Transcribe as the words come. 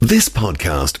This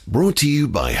podcast brought to you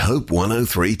by Hope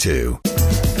 1032.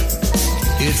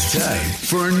 It's time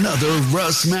for another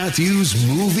Russ Matthews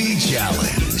Movie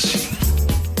Challenge.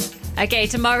 Okay,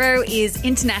 tomorrow is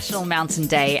International Mountain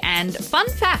Day, and fun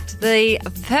fact, the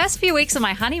first few weeks of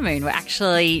my honeymoon were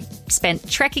actually spent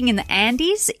trekking in the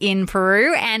Andes in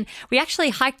Peru, and we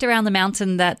actually hiked around the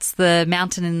mountain that's the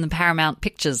mountain in the Paramount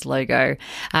Pictures logo.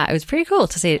 It was pretty cool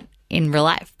to see it in real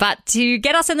life. But to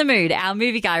get us in the mood, our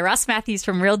movie guy, Russ Matthews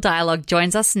from Real Dialogue,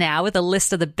 joins us now with a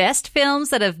list of the best films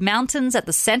that have mountains at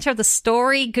the center of the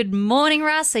story. Good morning,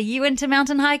 Russ. Are you into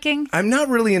mountain hiking? I'm not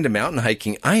really into mountain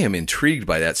hiking. I am intrigued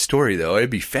by that story, though. It'd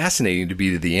be fascinating to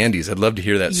be to the Andes. I'd love to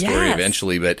hear that story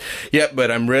eventually. But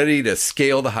I'm ready to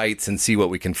scale the heights and see what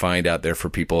we can find out there for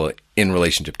people in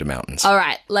relationship to mountains. All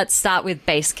right, let's start with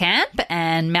Base Camp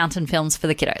and mountain films for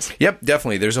the kiddos. Yep,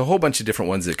 definitely. There's a whole bunch of different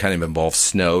ones that kind of involve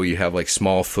snow. You have like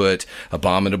Smallfoot,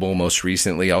 Abominable most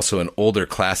recently, also an older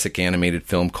classic animated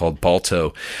film called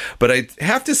Balto. But I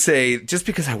have to say, just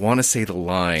because I want to say the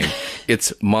line,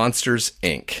 it's Monsters,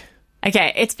 Inc.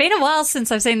 Okay, it's been a while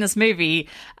since I've seen this movie.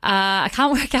 I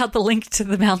can't work out the link to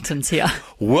the mountains here.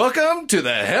 Welcome to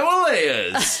the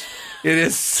Himalayas! It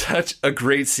is such a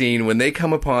great scene. When they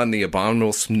come upon the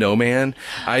abominable snowman,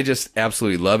 I just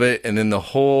absolutely love it. And then the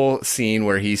whole scene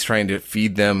where he's trying to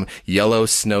feed them yellow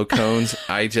snow cones,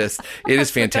 it is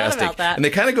fantastic. And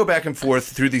they kind of go back and forth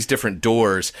through these different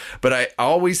doors. But I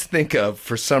always think of,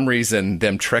 for some reason,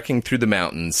 them trekking through the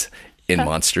mountains in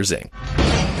Monsters, Inc.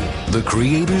 The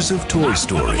creators of Toy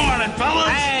Story. Good morning, fellas.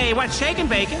 Hey, what's shaking,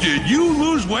 bacon? Did you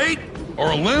lose weight?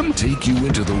 Or a limb? Take you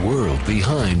into the world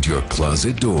behind your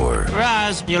closet door.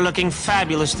 Roz, you're looking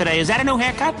fabulous today. Is that a new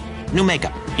haircut? New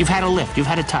makeup. You've had a lift. You've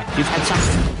had a tuck. You've had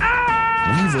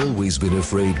something. We've always been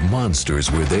afraid monsters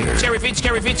were there. Scary feet,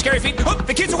 scary feet, scary feet. Oh,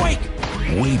 the kid's awake.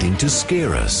 Waiting to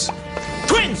scare us.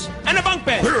 Twins and a bunk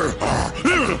bed.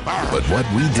 But what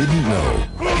we didn't know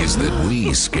is that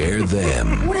we scare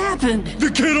them. What happened? The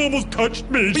kid almost touched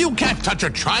me. You can't touch a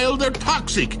child. They're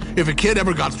toxic. If a kid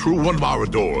ever got through one of our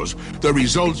doors, the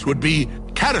results would be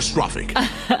catastrophic. All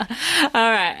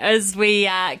right, as we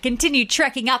continue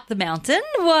trekking up the mountain,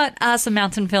 what are some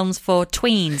mountain films for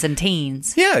tweens and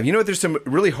teens? Yeah, there's some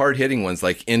really hard-hitting ones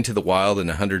like Into the Wild in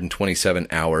 127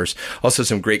 Hours. Also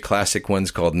some great classic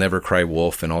ones called Never Cry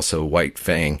Wolf and also White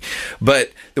Fang.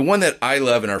 But the one that I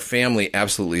love and our family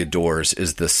absolutely adores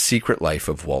is The Secret Life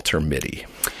of Walter Mitty.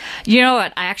 You know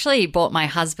what? I actually bought my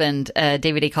husband a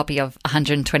DVD copy of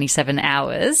 127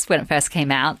 Hours when it first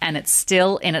came out, and it's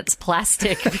still in its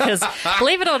plastic because,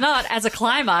 believe it or not, as a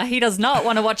climber, he does not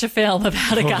want to watch a film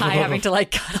about a guy having to,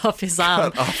 cut off his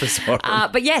arm. Cut off his arm.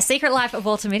 But yeah, Secret Life of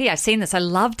Walter Mitty. I've seen this. I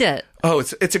loved it. Oh,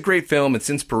 it's a great film. It's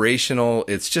inspirational.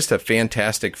 It's just a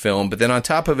fantastic film. But then on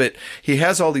top of it, he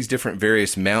has all these different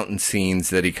various mountain scenes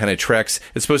that he kind of treks.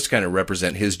 It's supposed to kind of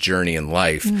represent his journey in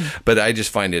life. But I just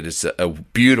find it as a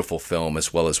beautiful film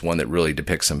as well as one that really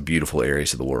depicts some beautiful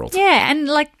areas of the world. Yeah, and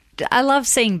I love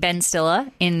seeing Ben Stiller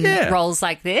in roles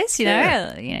like this,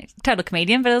 total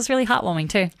comedian, but it was really heartwarming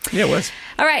too. Yeah, it was.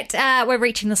 All right, we're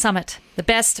reaching the summit. The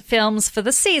best films for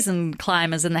the seasoned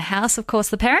climbers in the house, of course,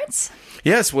 the parents.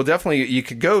 Yes, well, definitely. You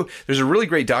could go. There's a really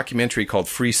great documentary called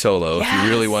Free Solo. If you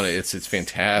really want to, it's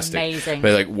fantastic. Amazing.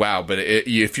 But wow. But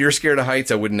if you're scared of heights,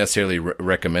 I wouldn't necessarily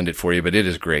recommend it for you. But it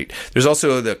is great. There's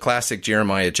also the classic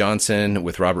Jeremiah Johnson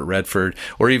with Robert Redford,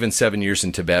 or even 7 Years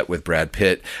in Tibet with Brad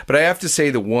Pitt. But I have to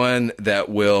say the one that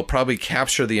will probably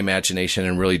capture the imagination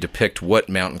and really depict what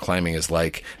mountain climbing is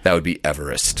like, that would be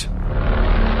Everest.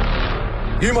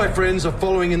 You, my friends, are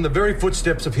following in the very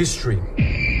footsteps of history.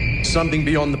 Something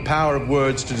beyond the power of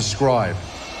words to describe.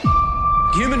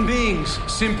 Human beings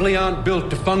simply aren't built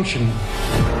to function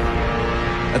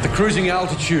at the cruising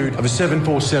altitude of a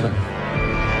 747.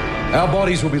 Our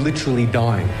bodies will be literally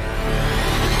dying.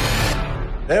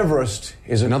 Everest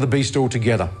is another beast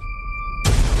altogether.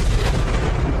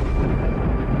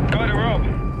 Go to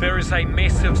Rob. There is a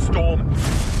massive storm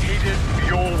headed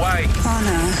your way. Oh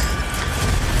no.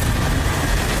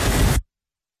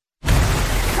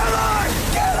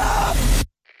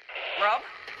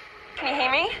 Can you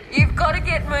hear me? You've got to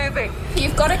get moving.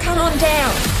 You've got to come on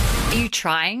down. Are you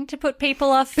trying to put people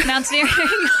off mountaineering?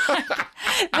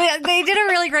 They did a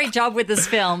really great job with this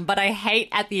film, but I hate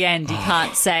at the end you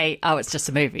can't say, oh, it's just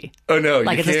a movie. Oh, no.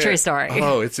 Like it's a true story.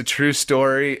 Oh, it's a true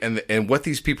story. And what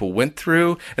these people went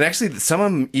through. And actually, some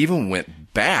of them even went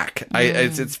back.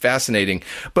 It's fascinating,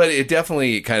 but it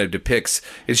definitely kind of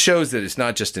it shows that it's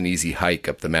not just an easy hike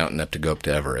up the mountain to go up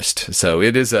to Everest. So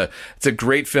it's a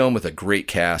great film with a great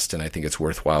cast, and I think it's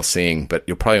worthwhile seeing, but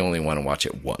you'll probably only want to watch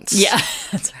it once. Yeah,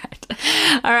 that's right.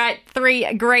 All right,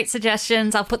 3 great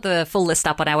suggestions. I'll put the full list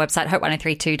up on our website,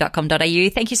 hope1032.com.au.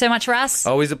 Thank you so much, Russ.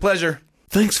 Always a pleasure.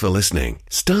 Thanks for listening.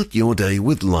 Start your day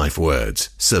with Life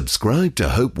Words. Subscribe to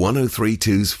Hope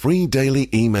 1032's free daily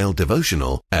email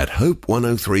devotional at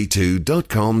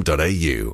hope1032.com.au.